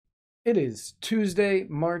It is Tuesday,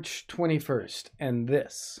 March 21st, and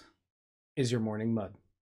this is your Morning Mud.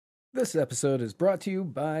 This episode is brought to you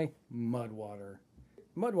by Mudwater.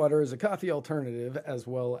 Mudwater is a coffee alternative as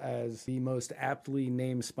well as the most aptly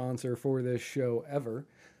named sponsor for this show ever,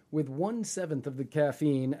 with 1/7 of the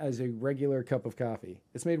caffeine as a regular cup of coffee.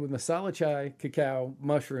 It's made with masala chai, cacao,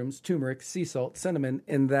 mushrooms, turmeric, sea salt, cinnamon,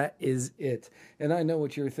 and that is it. And I know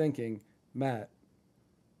what you're thinking, Matt.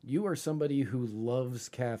 You are somebody who loves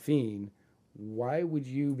caffeine. Why would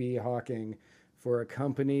you be hawking for a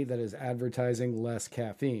company that is advertising less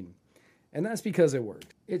caffeine? And that's because it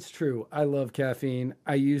worked. It's true. I love caffeine.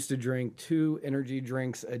 I used to drink 2 energy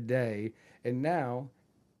drinks a day, and now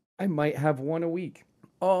I might have one a week.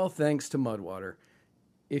 All thanks to Mudwater.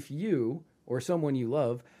 If you or someone you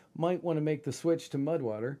love might want to make the switch to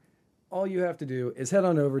Mudwater, all you have to do is head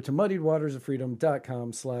on over to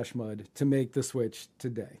muddiedwatersoffreedom.com/mud to make the switch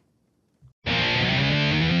today.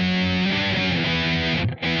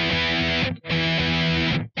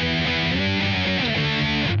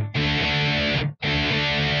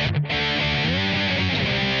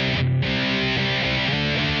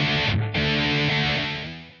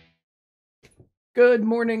 Good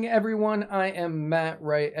morning, everyone. I am Matt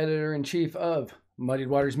Wright, editor-in-chief of Muddied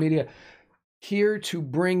Waters Media, here to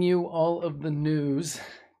bring you all of the news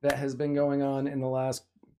that has been going on in the last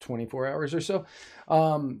 24 hours or so.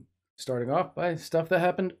 Starting off by stuff that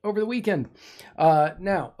happened over the weekend.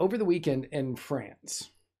 Now, over the weekend in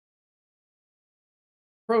France,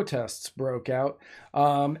 protests broke out,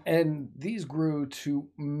 and these grew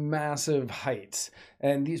to massive heights.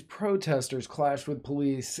 And these protesters clashed with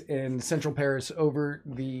police in central Paris over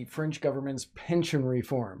the French government's pension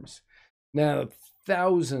reforms. Now,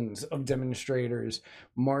 thousands of demonstrators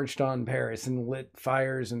marched on Paris and lit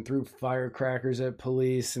fires and threw firecrackers at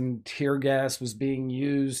police, and tear gas was being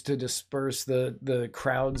used to disperse the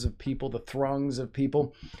crowds of people, the throngs of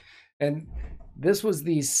people. And this was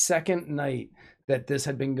the second night that this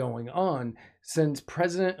had been going on since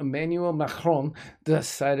President Emmanuel Macron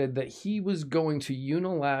decided that he was going to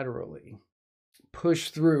unilaterally push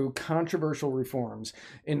through controversial reforms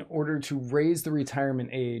in order to raise the retirement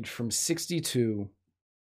age from 62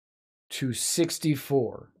 to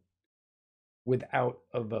 64 without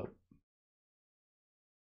a vote.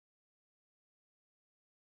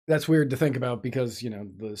 That's weird to think about because,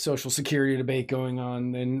 the Social Security debate going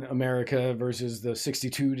on in America versus the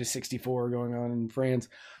 62 to 64 going on in France.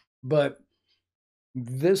 But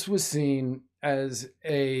this was seen as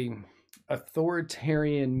a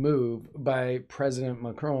authoritarian move by President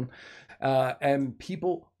Macron, and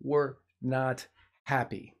people were not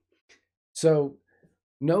happy. So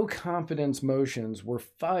no confidence motions were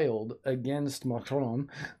filed against Macron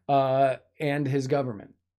and his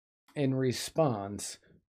government in response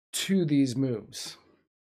to these moves.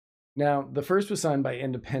 Now, the first was signed by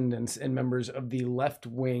independents and members of the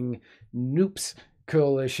left-wing Noops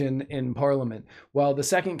coalition in Parliament, while the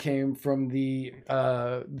second came from the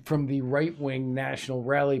right-wing National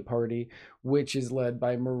Rally Party, which is led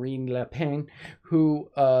by Marine Le Pen,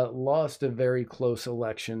 who lost a very close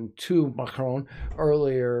election to Macron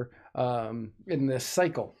earlier in this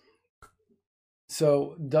cycle.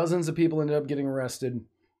 So dozens of people ended up getting arrested.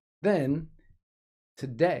 Then,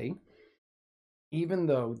 today, even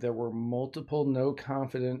though there were multiple no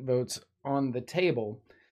confidence votes on the table,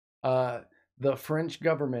 the French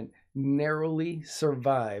government narrowly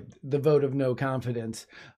survived the vote of no confidence,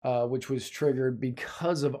 which was triggered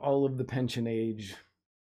because of all of the pension age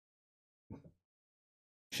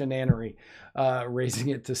shenanery, raising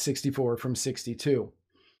it to 64 from 62.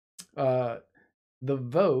 The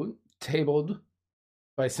vote, tabled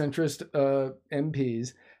by centrist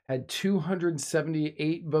MPs, had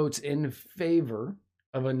 278 votes in favor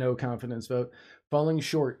of a no confidence vote, falling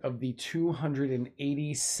short of the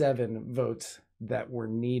 287 votes that were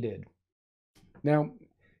needed. Now,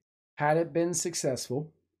 had it been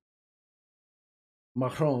successful,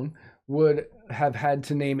 Macron would have had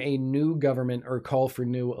to name a new government or call for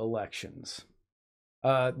new elections.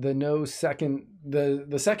 The second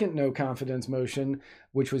no confidence motion,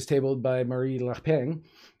 which was tabled by Marine Le Pen,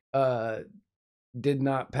 did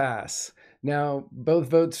not pass. Now,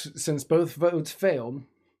 since both votes failed,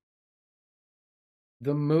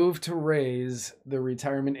 the move to raise the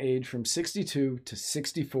retirement age from 62 to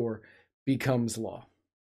 64 becomes law.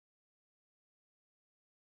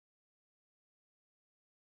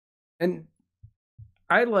 And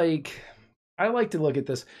I like to look at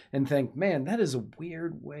this and think, man, that is a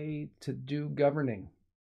weird way to do governing.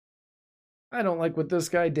 I don't like what this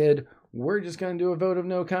guy did. We're just going to do a vote of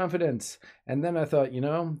no confidence. And then I thought,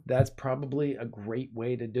 that's probably a great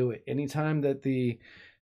way to do it. Anytime that the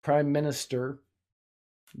prime minister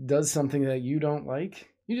does something that you don't like,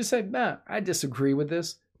 you just say, nah, I disagree with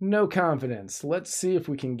this. No confidence. Let's see if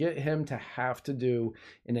we can get him to have to do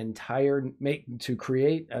to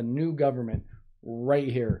create a new government right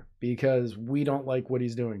here because we don't like what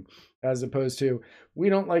he's doing, as opposed to we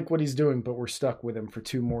don't like what he's doing, but we're stuck with him for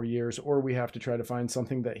 2 more years, or we have to try to find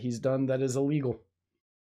something that he's done that is illegal.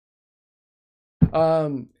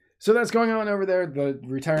 So that's going on over there. The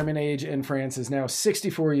retirement age in France is now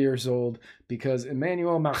 64 years old because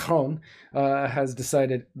Emmanuel Macron has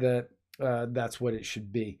decided that that's what it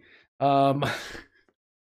should be.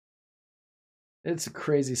 It's a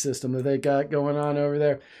crazy system that they got going on over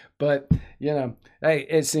there. But, hey,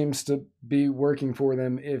 it seems to be working for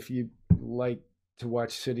them if you like to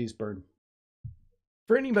watch cities burn.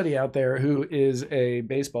 For anybody out there who is a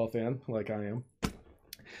baseball fan, like I am,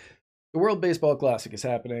 the World Baseball Classic is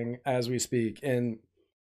happening as we speak. And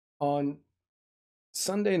on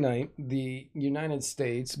Sunday night, the United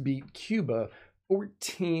States beat Cuba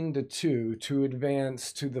 14-2 to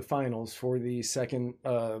advance to the finals for the second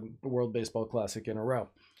World Baseball Classic in a row.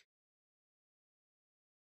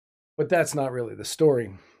 But that's not really the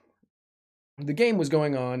story. The game was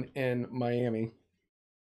going on in Miami.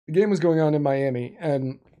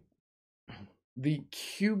 And the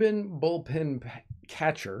Cuban bullpen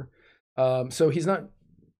catcher, so he's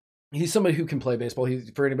somebody who can play baseball.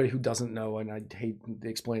 For anybody who doesn't know, and I hate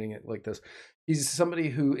explaining it like this, he's somebody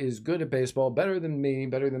who is good at baseball, better than me,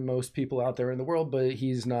 better than most people out there in the world, but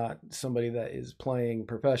he's not somebody that is playing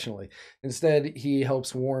professionally. Instead, he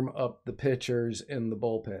helps warm up the pitchers in the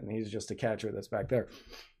bullpen. He's just a catcher that's back there.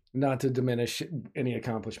 Not to diminish any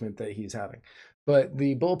accomplishment that he's having. But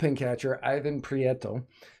the bullpen catcher, Ivan Prieto,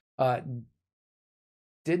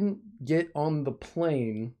 didn't get on the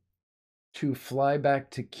plane to fly back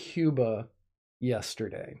to Cuba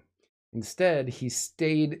yesterday. Instead, he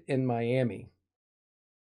stayed in Miami.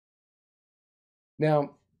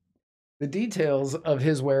 Now, the details of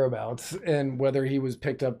his whereabouts and whether he was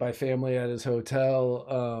picked up by family at his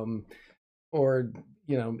hotel or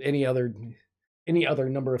any other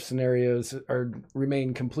number of scenarios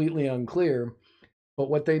remain completely unclear. But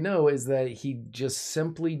what they know is that he just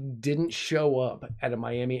simply didn't show up at a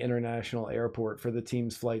Miami International Airport for the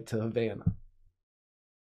team's flight to Havana.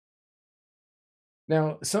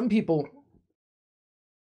 Now, some people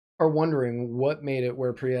are wondering what made it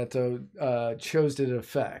where Prieto chose to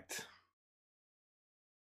defect.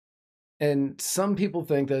 And some people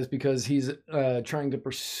think that it's because he's trying to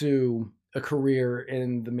pursue a career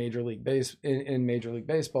in the Major League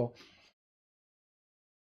Baseball.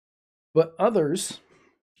 But others,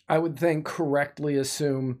 I would think, correctly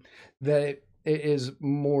assume that it is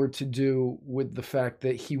more to do with the fact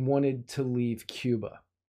that he wanted to leave Cuba.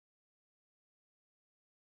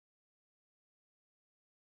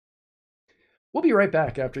 We'll be right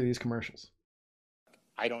back after these commercials.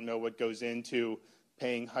 I don't know what goes into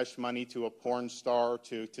paying hush money to a porn star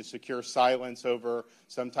to secure silence over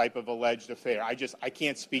some type of alleged affair. I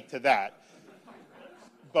can't speak to that.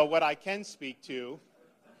 But what I can speak to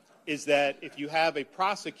is that if you have a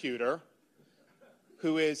prosecutor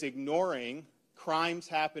who is ignoring crimes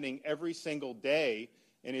happening every single day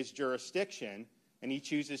in his jurisdiction, and he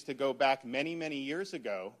chooses to go back many, many years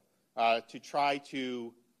ago to try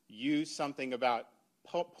to use something about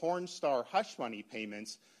porn star hush money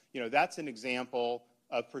payments, that's an example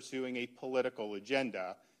of pursuing a political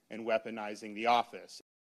agenda and weaponizing the office.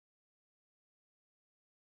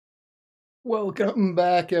 Welcome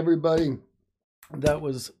back, everybody. That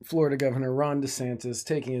was Florida Governor Ron DeSantis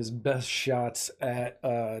taking his best shots at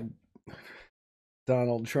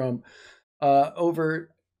Donald Trump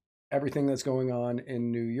over everything that's going on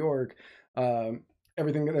in New York.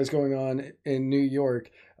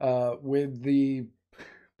 With the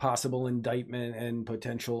possible indictment and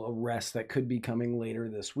potential arrest that could be coming later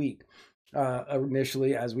this week.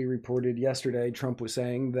 Initially, as we reported yesterday, Trump was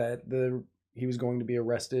saying that he was going to be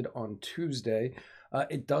arrested on Tuesday.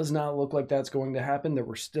 It does not look like that's going to happen. There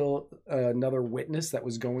was still another witness that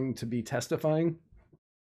was going to be testifying.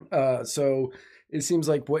 So it seems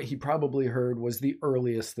like what he probably heard was the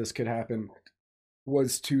earliest this could happen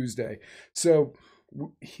was Tuesday. So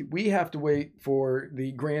we have to wait for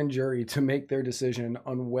the grand jury to make their decision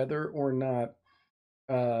on whether or not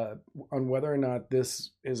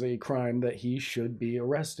this is a crime that he should be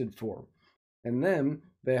arrested for. And then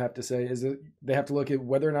they have to they have to look at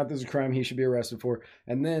whether or not this is a crime he should be arrested for.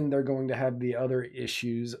 And then they're going to have the other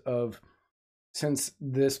issues of, since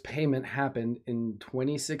this payment happened in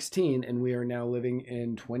 2016 and we are now living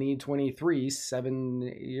in 2023, 7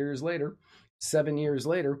 years later,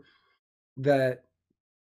 that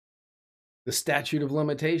The statute of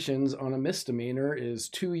limitations on a misdemeanor is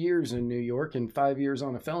 2 years in New York and 5 years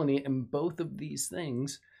on a felony, and both of these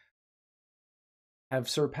things have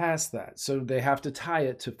surpassed that. So they have to tie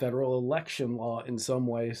it to federal election law in some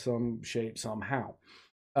way, some shape, somehow.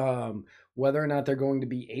 Whether or not they're going to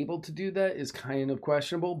be able to do that is kind of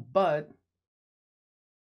questionable, but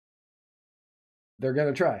they're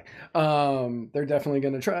going to try. They're definitely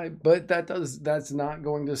going to try, but that's not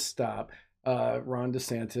going to stop Ron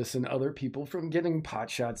DeSantis and other people from getting pot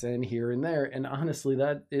shots in here and there. And honestly,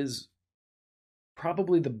 that is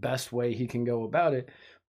probably the best way he can go about it,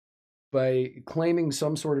 by claiming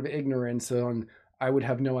some sort of ignorance on, I would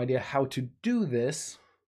have no idea how to do this,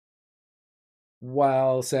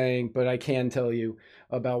 while saying, but I can tell you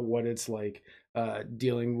about what it's like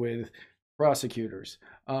dealing with prosecutors.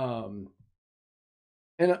 And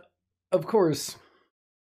of course,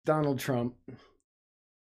 Donald Trump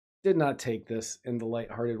did not take this in the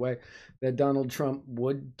lighthearted way that Donald Trump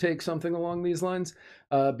would take something along these lines,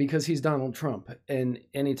 because he's Donald Trump. And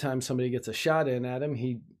anytime somebody gets a shot in at him,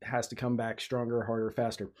 he has to come back stronger, harder,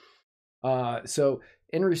 faster. So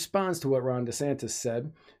in response to what Ron DeSantis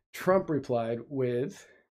said, Trump replied with,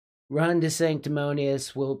 Ron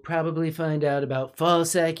DeSanctimonious will probably find out about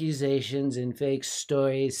false accusations and fake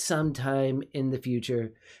stories sometime in the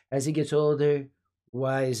future as he gets older,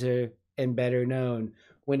 wiser, and better known,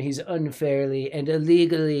 when he's unfairly and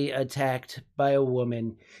illegally attacked by a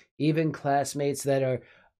woman, even classmates that are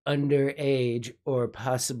underage or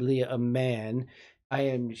possibly a man. I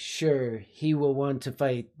am sure he will want to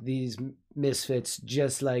fight these misfits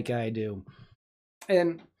just like I do.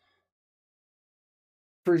 And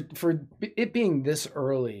for it being this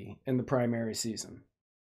early in the primary season,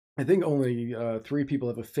 I think only 3 people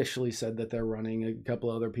have officially said that they're running. A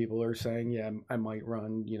couple other people are saying, yeah, I might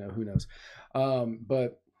run, who knows.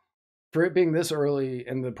 But for it being this early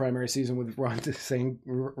in the primary season with Ron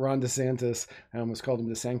DeSantis, I almost called him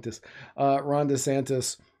DeSanctus, Ron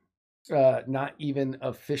DeSantis not even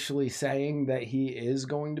officially saying that he is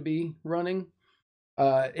going to be running,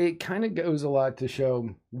 it kind of goes a lot to show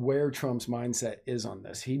where Trump's mindset is on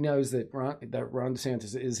this. He knows that Ron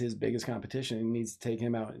DeSantis is his biggest competition and needs to take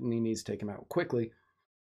him out, and he needs to take him out quickly.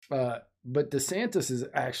 But DeSantis is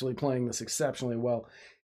actually playing this exceptionally well.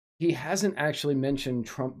 He hasn't actually mentioned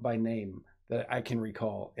Trump by name that I can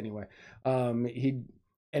recall anyway.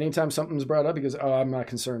 Anytime something's brought up, he goes, "Oh, I'm not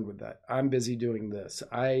concerned with that. I'm busy doing this.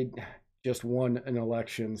 I just won an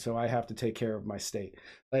election, so I have to take care of my state."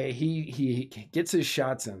 Like, he gets his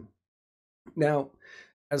shots in. Now,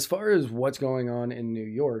 as far as what's going on in New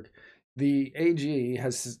York, the AG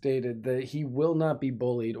has stated that he will not be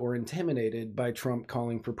bullied or intimidated by Trump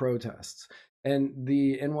calling for protests. And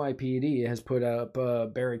the NYPD has put up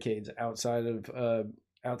barricades outside of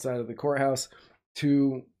the courthouse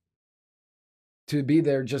to be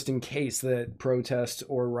there just in case that protests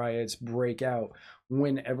or riots break out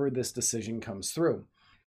whenever this decision comes through.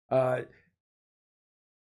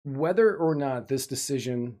 Whether or not this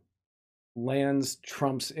decision lands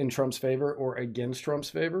in Trump's favor or against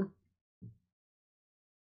Trump's favor,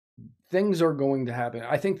 things are going to happen.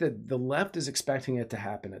 I think that the left is expecting it to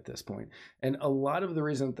happen at this point. And a lot of the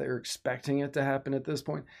reason they're expecting it to happen at this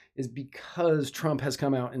point is because Trump has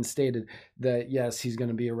come out and stated that, yes, he's going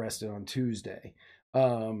to be arrested on Tuesday.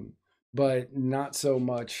 But not so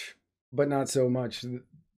much.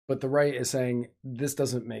 But the right is saying this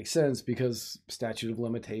doesn't make sense because statute of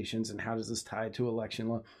limitations, and how does this tie to election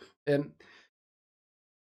law? And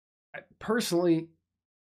personally,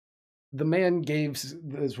 the man gave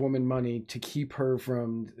this woman money to keep her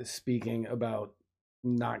from speaking about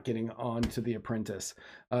not getting on to The Apprentice,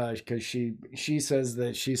 because she says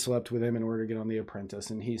that she slept with him in order to get on The Apprentice,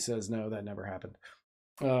 and he says no, that never happened.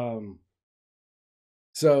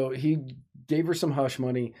 So he gave her some hush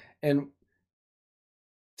money, and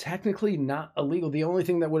technically not illegal. The only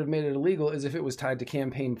thing that would have made it illegal is if it was tied to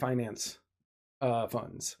campaign finance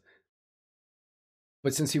funds.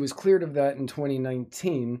 But since he was cleared of that in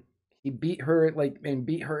 2019, he beat her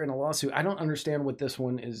in a lawsuit. I don't understand what this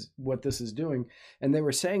is doing. And they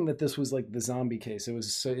were saying that this was like the zombie case. It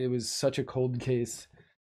was such a cold case,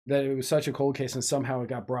 and somehow it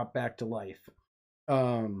got brought back to life.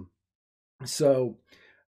 So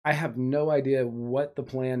I have no idea what the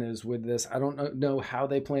plan is with this. I don't know how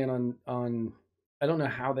they plan on I don't know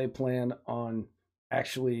how they plan on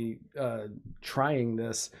actually trying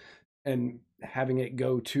this and having it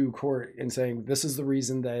go to court and saying this is the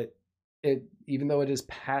reason that it, even though it is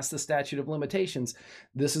past the statute of limitations,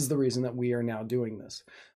 this is the reason that we are now doing this.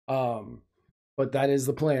 But that is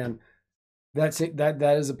the plan. That's it. That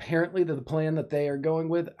is apparently the plan that they are going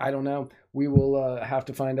with. I don't know. We will have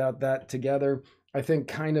to find out that together. I think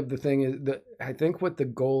kind of the thing is that I think what the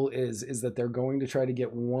goal is that they're going to try to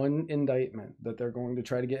get one indictment, that they're going to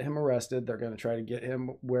try to get him arrested. They're going to try to get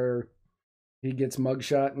him where he gets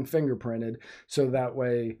mugshot and fingerprinted, so that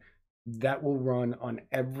way that will run on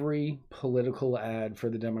every political ad for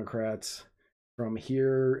the Democrats from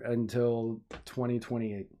here until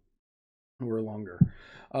 2028 or longer.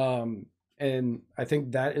 Um, and I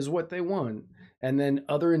think that is what they want. And then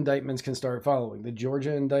other indictments can start following. The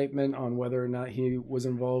Georgia indictment on whether or not he was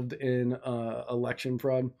involved in election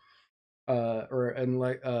fraud, or and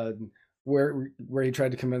like where he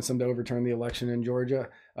tried to convince them to overturn the election in Georgia.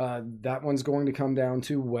 That one's going to come down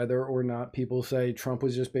to whether or not people say Trump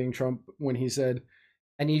was just being Trump when he said,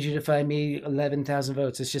 "I need you to find me 11,000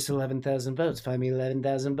 votes. It's just 11,000 votes. Find me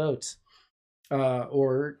 11,000 votes."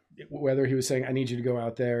 Or whether he was saying, "I need you to go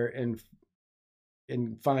out there and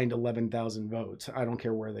find 11,000 votes. I don't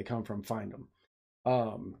care where they come from. Find them."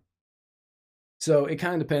 Um, so it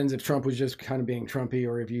kind of depends if Trump was just kind of being Trumpy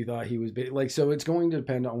or if you thought he was like. So it's going to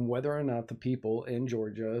depend on whether or not the people in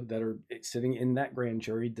Georgia that are sitting in that grand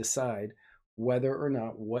jury decide whether or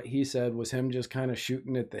not what he said was him just kind of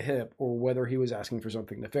shooting at the hip or whether he was asking for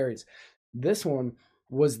something nefarious. This one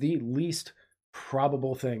was the least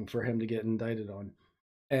probable thing for him to get indicted on.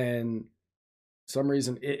 And some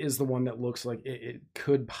reason it is the one that looks like it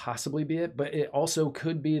could possibly be it, but it also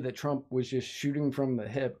could be that Trump was just shooting from the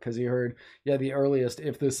hip because he heard, yeah, the earliest,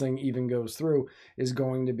 if this thing even goes through, is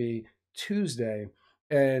going to be Tuesday.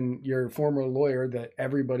 And your former lawyer that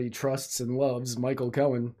everybody trusts and loves, Michael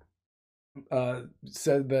Cohen,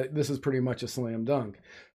 said that this is pretty much a slam dunk.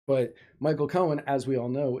 But Michael Cohen, as we all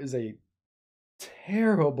know, is a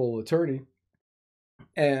terrible attorney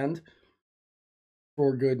and,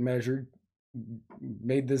 for good measure,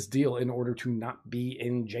 made this deal in order to not be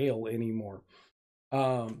in jail anymore.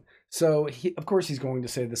 So he, of course, he's going to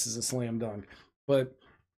say this is a slam dunk, but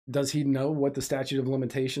does he know what the statute of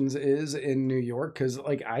limitations is in New York? Because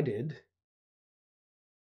like I did,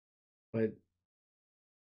 but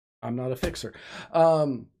I'm not a fixer.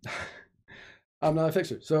 Um, I'm not a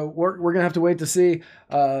fixer, so we're gonna have to wait to see.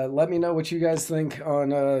 Let me know what you guys think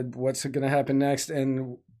on what's gonna happen next,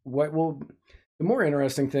 and what will. The more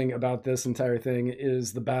interesting thing about this entire thing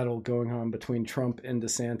is the battle going on between Trump and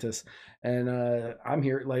DeSantis, and I'm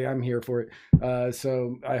here for it.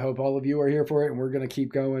 So I hope all of you are here for it, and we're gonna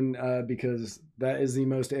keep going because that is the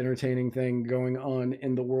most entertaining thing going on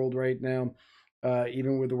in the world right now,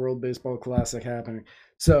 even with the World Baseball Classic happening.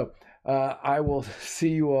 So I will see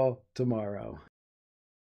you all tomorrow.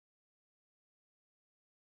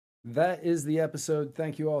 That is the episode.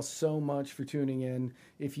 Thank you all so much for tuning in.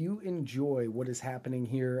 If you enjoy what is happening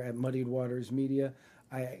here at Muddied Waters Media,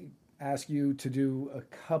 I ask you to do a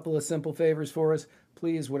couple of simple favors for us.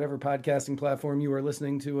 Please, whatever podcasting platform you are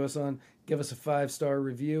listening to us on, give us a 5-star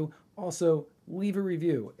review. Also, leave a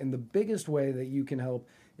review. And the biggest way that you can help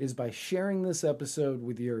is by sharing this episode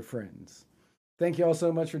with your friends. Thank you all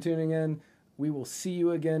so much for tuning in. We will see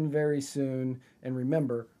you again very soon. And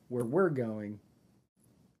remember, where we're going,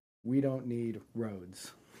 we don't need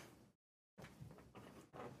roads.